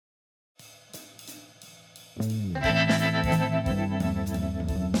Hello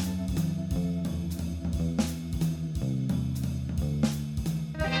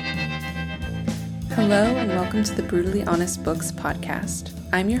and welcome to the Brutally Honest Books podcast.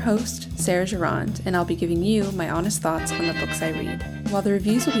 I'm your host, Sarah Gerard, and I'll be giving you my honest thoughts on the books I read. While the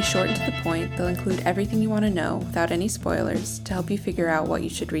reviews will be short and to the point, they'll include everything you want to know without any spoilers to help you figure out what you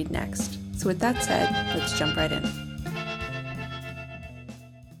should read next. So with that said, let's jump right in.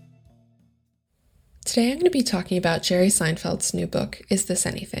 Today I'm going to be talking about Jerry Seinfeld's new book, Is This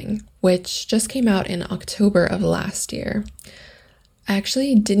Anything?, which just came out in October of last year. I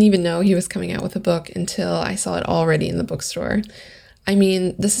actually didn't even know he was coming out with a book until I saw it already in the bookstore. I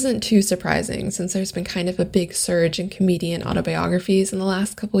mean, this isn't too surprising since there's been kind of a big surge in comedian autobiographies in the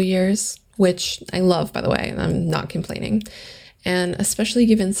last couple years, which I love, by the way, and I'm not complaining. And especially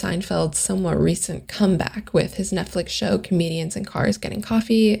given Seinfeld's somewhat recent comeback with his Netflix show Comedians in Cars Getting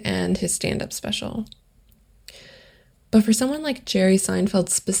Coffee and his stand-up special. But for someone like Jerry Seinfeld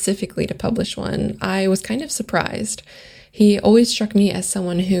specifically to publish one, I was kind of surprised. He always struck me as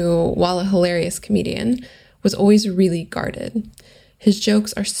someone who, while a hilarious comedian, was always really guarded. His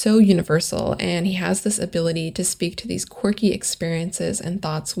jokes are so universal, and he has this ability to speak to these quirky experiences and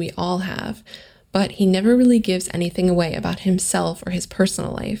thoughts we all have, but he never really gives anything away about himself or his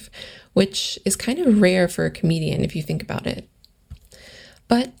personal life, which is kind of rare for a comedian if you think about it.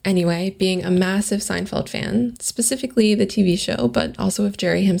 But anyway, being a massive Seinfeld fan, specifically the TV show, but also of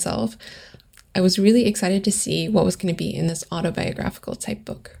Jerry himself, I was really excited to see what was going to be in this autobiographical type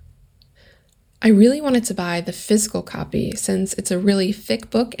book. I really wanted to buy the physical copy since it's a really thick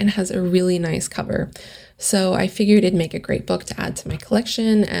book and has a really nice cover, so I figured it'd make a great book to add to my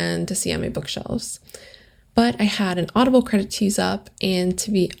collection and to see on my bookshelves. But I had an Audible credit to use up, and to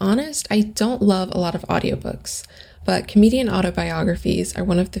be honest, I don't love a lot of audiobooks, but comedian autobiographies are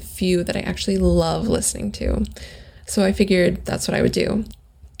one of the few that I actually love listening to, so I figured that's what I would do.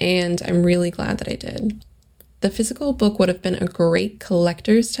 And I'm really glad that I did. The physical book would have been a great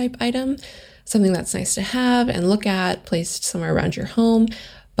collector's type item, something that's nice to have and look at, placed somewhere around your home.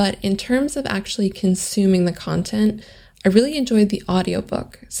 But in terms of actually consuming the content, I really enjoyed the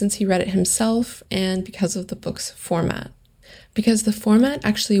audiobook since he read it himself and because of the book's format. Because the format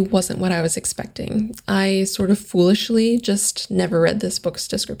actually wasn't what I was expecting. I sort of foolishly just never read this book's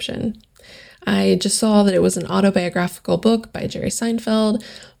description. I just saw that it was an autobiographical book by Jerry Seinfeld,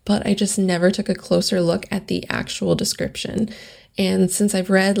 but I just never took a closer look at the actual description. And since I've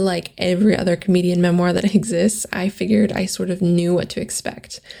read like every other comedian memoir that exists, I figured I sort of knew what to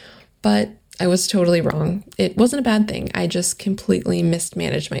expect. But I was totally wrong. It wasn't a bad thing. I just completely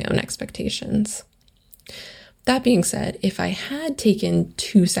mismanaged my own expectations. That being said, if I had taken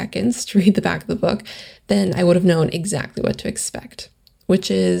 2 seconds to read the back of the book, then I would have known exactly what to expect, which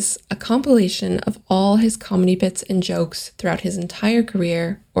is a compilation of all his comedy bits and jokes throughout his entire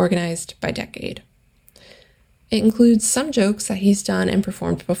career, organized by decade. It includes some jokes that he's done and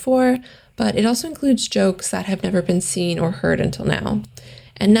performed before, but it also includes jokes that have never been seen or heard until now.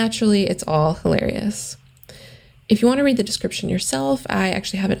 And naturally, it's all hilarious. If you want to read the description yourself, I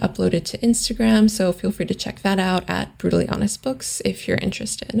actually have it uploaded to Instagram, so feel free to check that out at Brutally Honest Books if you're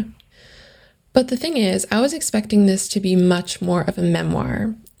interested. But the thing is, I was expecting this to be much more of a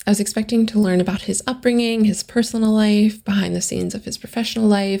memoir. I was expecting to learn about his upbringing, his personal life, behind the scenes of his professional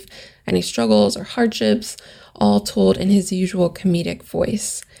life, any struggles or hardships, all told in his usual comedic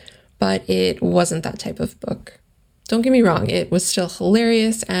voice. But it wasn't that type of book. Don't get me wrong, it was still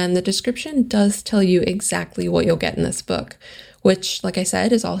hilarious, and the description does tell you exactly what you'll get in this book, which, like I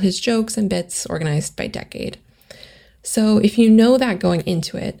said, is all his jokes and bits organized by decade. So if you know that going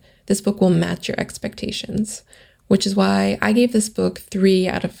into it, this book will match your expectations, which is why I gave this book 3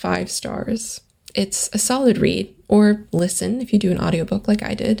 out of 5 stars. It's a solid read, or listen if you do an audiobook like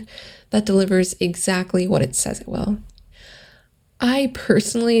I did, that delivers exactly what it says it will. I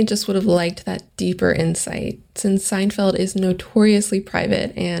personally just would have liked that deeper insight, since Seinfeld is notoriously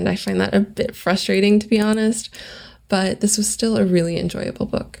private, and I find that a bit frustrating, to be honest, but this was still a really enjoyable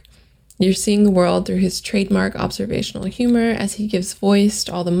book. You're seeing the world through his trademark observational humor as he gives voice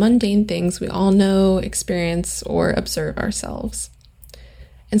to all the mundane things we all know, experience, or observe ourselves.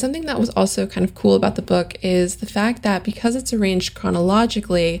 And something that was also kind of cool about the book is the fact that because it's arranged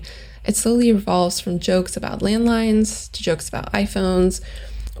chronologically, it slowly evolves from jokes about landlines to jokes about iPhones,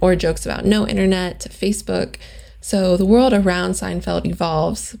 or jokes about no internet to Facebook. So the world around Seinfeld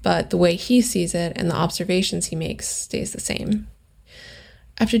evolves, but the way he sees it and the observations he makes stays the same.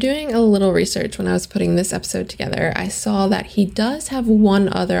 After doing a little research when I was putting this episode together, I saw that he does have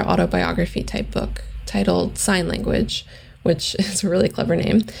one other autobiography type book titled Sign Language, which is a really clever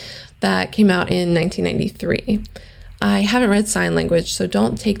name, that came out in 1993. I haven't read sign language, so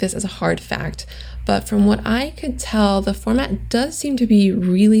don't take this as a hard fact, but from what I could tell, the format does seem to be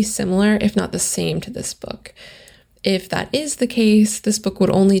really similar, if not the same, to this book. If that is the case, this book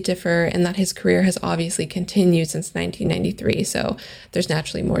would only differ in that his career has obviously continued since 1993, so there's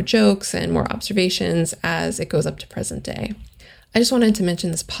naturally more jokes and more observations as it goes up to present day. I just wanted to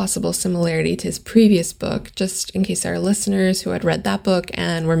mention this possible similarity to his previous book, just in case there are listeners who had read that book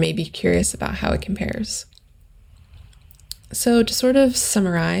and were maybe curious about how it compares. So to sort of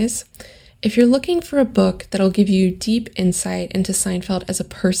summarize, if you're looking for a book that'll give you deep insight into Seinfeld as a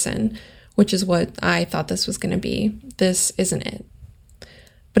person, which is what I thought this was going to be, this isn't it.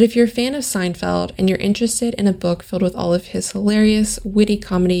 But if you're a fan of Seinfeld and you're interested in a book filled with all of his hilarious, witty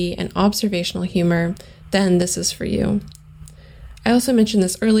comedy and observational humor, then this is for you. I also mentioned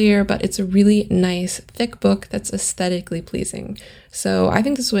this earlier, but it's a really nice, thick book that's aesthetically pleasing. So I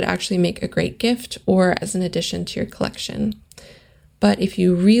think this would actually make a great gift or as an addition to your collection. But if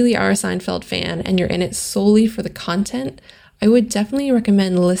you really are a Seinfeld fan and you're in it solely for the content, I would definitely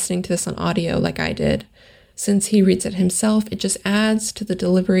recommend listening to this on audio like I did. Since he reads it himself, it just adds to the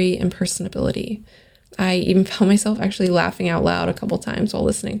delivery and personability. I even found myself actually laughing out loud a couple times while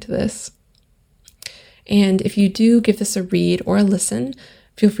listening to this. And if you do give this a read or a listen,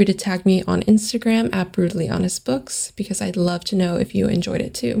 feel free to tag me on Instagram at Brutally Honest Books, because I'd love to know if you enjoyed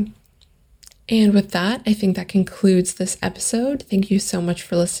it too. And with that, I think that concludes this episode. Thank you so much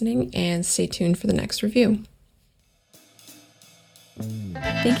for listening, and stay tuned for the next review.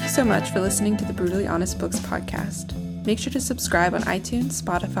 Thank you so much for listening to the Brutally Honest Books podcast. Make sure to subscribe on iTunes,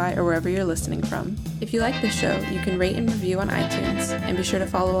 Spotify, or wherever you're listening from. If you like this show, you can rate and review on iTunes, and be sure to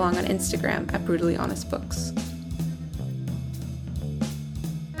follow along on Instagram at Brutally Honest Books.